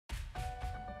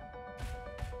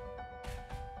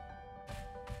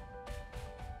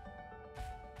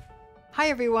Hi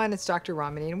everyone, it's Dr.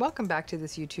 Ramani and welcome back to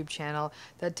this YouTube channel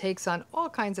that takes on all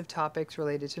kinds of topics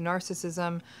related to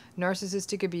narcissism,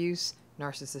 narcissistic abuse,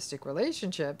 narcissistic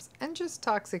relationships, and just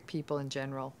toxic people in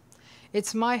general.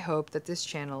 It's my hope that this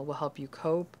channel will help you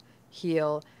cope,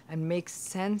 heal, and make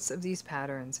sense of these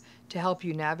patterns to help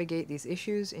you navigate these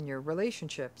issues in your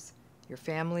relationships, your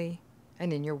family,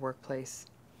 and in your workplace.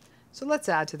 So let's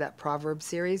add to that proverb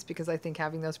series because I think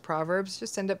having those proverbs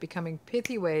just end up becoming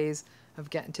pithy ways of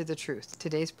getting to the truth.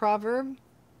 Today's proverb,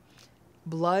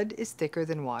 blood is thicker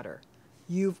than water.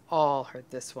 You've all heard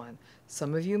this one.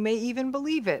 Some of you may even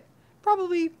believe it.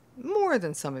 Probably more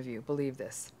than some of you believe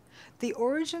this. The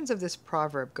origins of this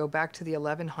proverb go back to the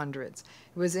 1100s.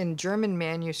 It was in German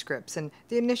manuscripts, and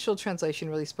the initial translation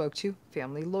really spoke to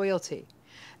family loyalty.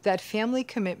 That family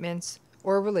commitments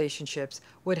or relationships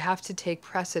would have to take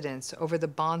precedence over the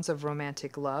bonds of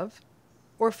romantic love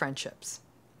or friendships.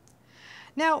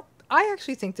 Now, I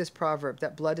actually think this proverb,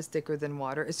 that blood is thicker than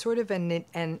water, is sort of an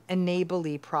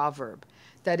enably proverb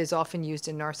that is often used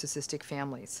in narcissistic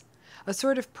families. A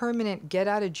sort of permanent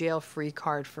get-out-of-jail-free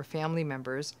card for family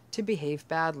members to behave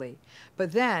badly.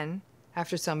 But then,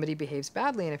 after somebody behaves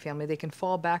badly in a family, they can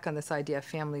fall back on this idea of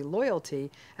family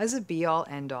loyalty as a be-all,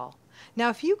 end-all. Now,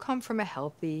 if you come from a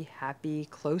healthy, happy,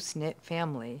 close-knit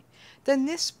family, then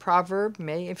this proverb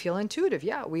may feel intuitive.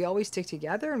 Yeah, we always stick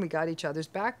together and we got each other's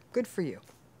back. Good for you.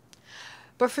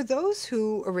 But for those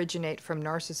who originate from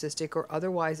narcissistic or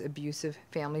otherwise abusive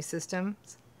family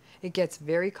systems, it gets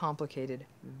very complicated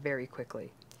very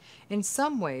quickly. In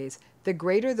some ways, the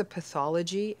greater the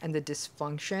pathology and the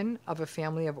dysfunction of a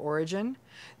family of origin,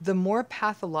 the more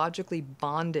pathologically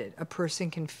bonded a person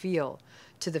can feel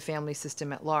to the family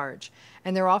system at large.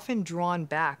 And they're often drawn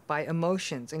back by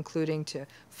emotions, including to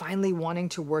finally wanting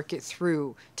to work it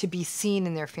through, to be seen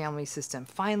in their family system,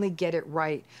 finally get it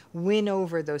right, win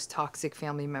over those toxic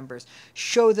family members,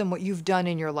 show them what you've done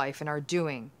in your life and are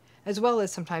doing, as well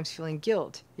as sometimes feeling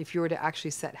guilt if you were to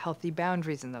actually set healthy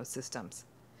boundaries in those systems.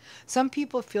 Some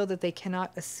people feel that they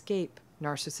cannot escape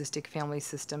narcissistic family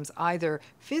systems either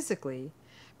physically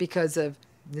because of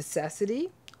necessity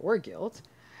or guilt,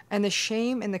 and the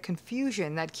shame and the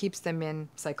confusion that keeps them in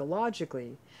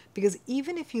psychologically, because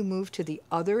even if you move to the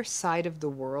other side of the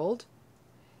world,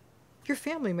 your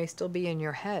family may still be in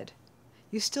your head.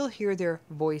 You still hear their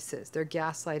voices, their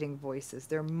gaslighting voices,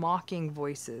 their mocking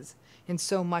voices in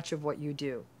so much of what you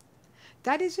do.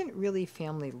 That isn't really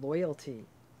family loyalty.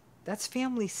 That's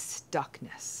family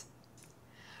stuckness.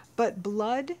 But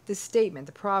blood, the statement,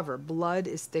 the proverb, blood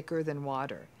is thicker than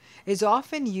water, is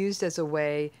often used as a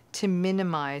way to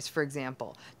minimize, for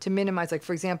example, like,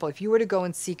 for example, if you were to go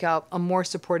and seek out a more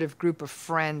supportive group of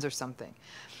friends or something,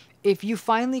 if you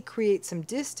finally create some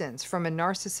distance from a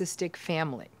narcissistic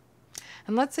family,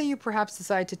 and let's say you perhaps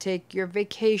decide to take your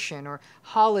vacation or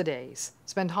holidays,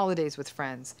 spend holidays with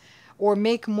friends, or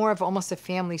make more of almost a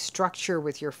family structure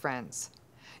with your friends,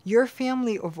 your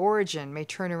family of origin may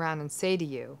turn around and say to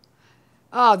you,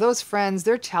 oh, those friends,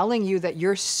 they're telling you that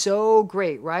you're so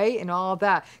great, right? And all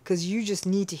that, because you just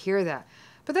need to hear that.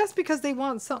 But that's because they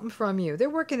want something from you. They're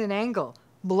working an angle.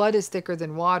 Blood is thicker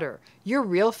than water. Your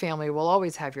real family will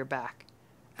always have your back.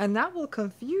 And that will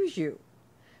confuse you.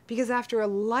 Because after a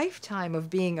lifetime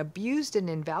of being abused and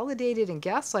invalidated and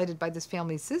gaslighted by this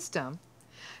family system,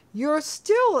 you're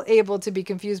still able to be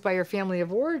confused by your family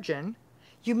of origin.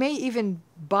 You may even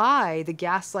buy the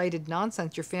gaslighted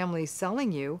nonsense your family is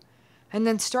selling you, and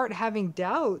then start having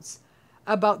doubts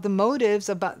about the motives,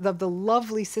 about the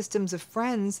lovely systems of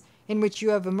friends in which you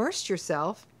have immersed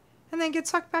yourself, and then get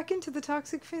sucked back into the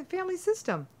toxic family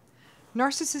system.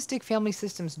 Narcissistic family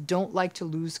systems don't like to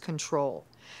lose control.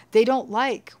 They don't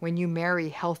like when you marry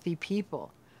healthy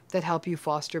people that help you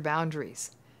foster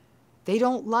boundaries. They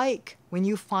don't like when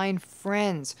you find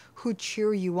friends who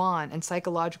cheer you on and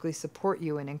psychologically support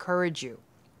you and encourage you.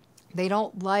 They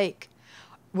don't like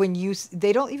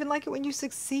they don't even like it when you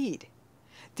succeed.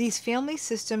 These family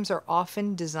systems are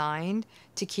often designed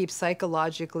to keep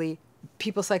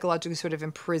people psychologically sort of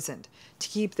imprisoned, to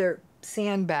keep their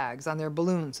sandbags on their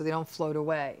balloons so they don't float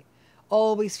away,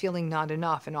 always feeling not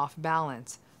enough and off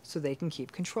balance so they can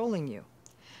keep controlling you.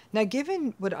 Now,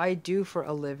 given what I do for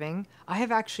a living, I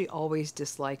have actually always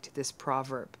disliked this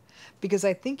proverb because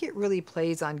I think it really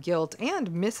plays on guilt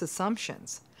and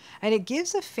misassumptions. And it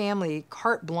gives a family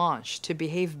carte blanche to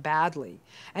behave badly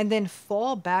and then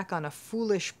fall back on a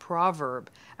foolish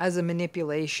proverb as a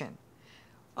manipulation.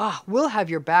 We'll have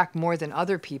your back more than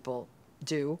other people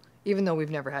do, even though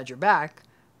we've never had your back,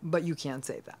 but you can't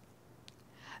say that.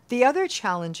 The other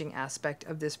challenging aspect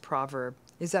of this proverb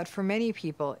is that for many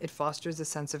people, it fosters a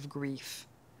sense of grief.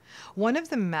 One of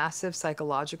the massive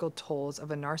psychological tolls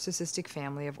of a narcissistic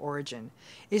family of origin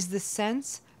is the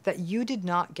sense that you did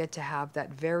not get to have that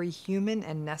very human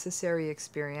and necessary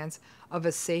experience of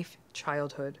a safe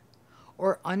childhood,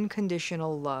 or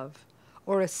unconditional love,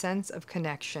 or a sense of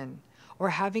connection, or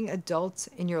having adults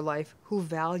in your life who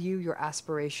value your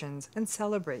aspirations and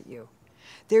celebrate you.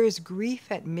 There is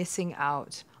grief at missing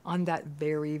out on that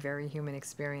very, very human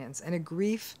experience, and a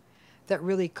grief that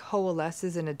really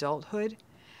coalesces in adulthood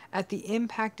at the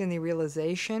impact and the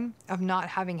realization of not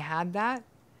having had that,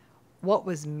 what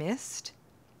was missed,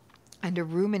 and a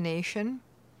rumination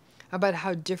about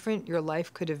how different your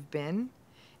life could have been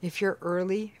if your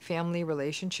early family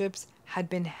relationships had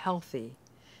been healthy.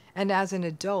 And as an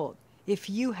adult, if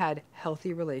you had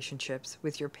healthy relationships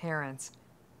with your parents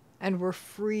and were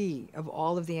free of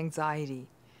all of the anxiety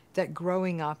that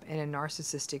growing up in a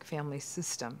narcissistic family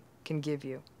system can give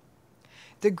you.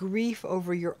 The grief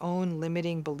over your own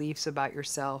limiting beliefs about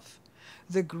yourself,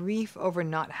 the grief over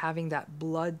not having that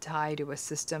blood tie to a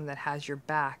system that has your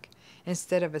back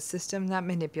instead of a system that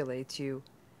manipulates you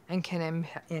and can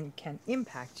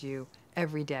impact you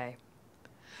every day.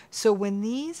 So when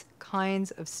these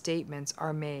kinds of statements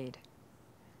are made,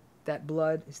 that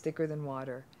blood is thicker than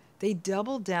water, they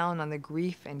double down on the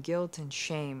grief and guilt and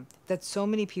shame that so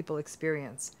many people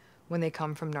experience when they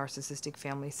come from narcissistic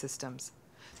family systems.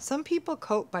 Some people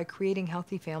cope by creating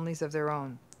healthy families of their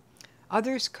own.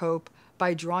 Others cope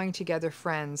by drawing together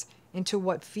friends into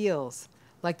what feels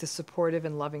like the supportive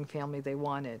and loving family they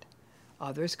wanted.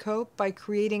 Others cope by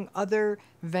creating other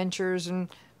ventures and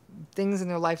things in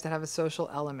their life that have a social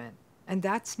element. And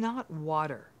that's not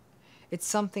water. It's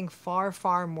something far,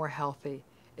 far more healthy.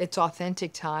 It's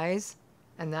authentic ties,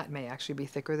 and that may actually be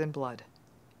thicker than blood.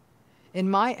 In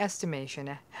my estimation,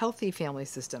 a healthy family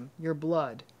system, your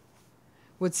blood,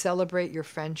 would celebrate your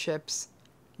friendships,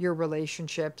 your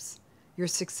relationships, your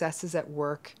successes at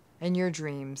work, and your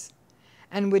dreams,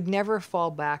 and would never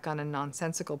fall back on a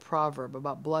nonsensical proverb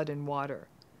about blood and water,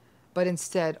 but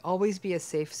instead always be a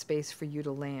safe space for you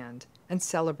to land and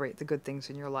celebrate the good things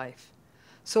in your life.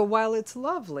 So while it's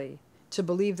lovely to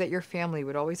believe that your family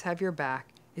would always have your back,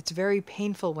 it's very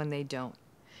painful when they don't.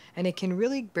 And it can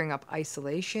really bring up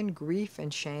isolation, grief,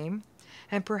 and shame.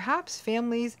 And perhaps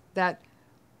families that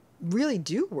really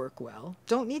do work well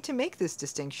don't need to make this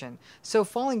distinction. So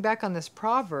falling back on this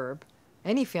proverb,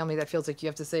 any family that feels like you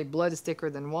have to say blood is thicker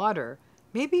than water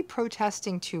may be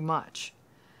protesting too much.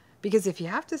 Because if you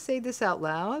have to say this out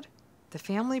loud, the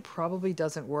family probably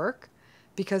doesn't work,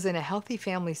 because in a healthy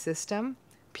family system,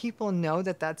 people know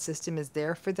that that system is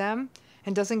there for them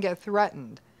and doesn't get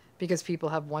threatened because people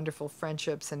have wonderful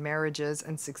friendships and marriages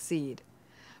and succeed.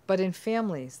 But in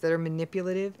families that are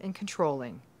manipulative and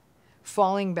controlling,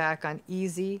 falling back on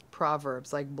easy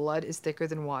proverbs like blood is thicker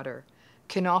than water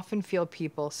can often feel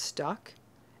people stuck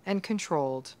and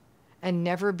controlled and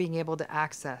never being able to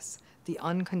access the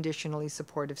unconditionally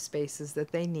supportive spaces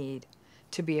that they need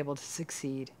to be able to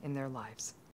succeed in their lives.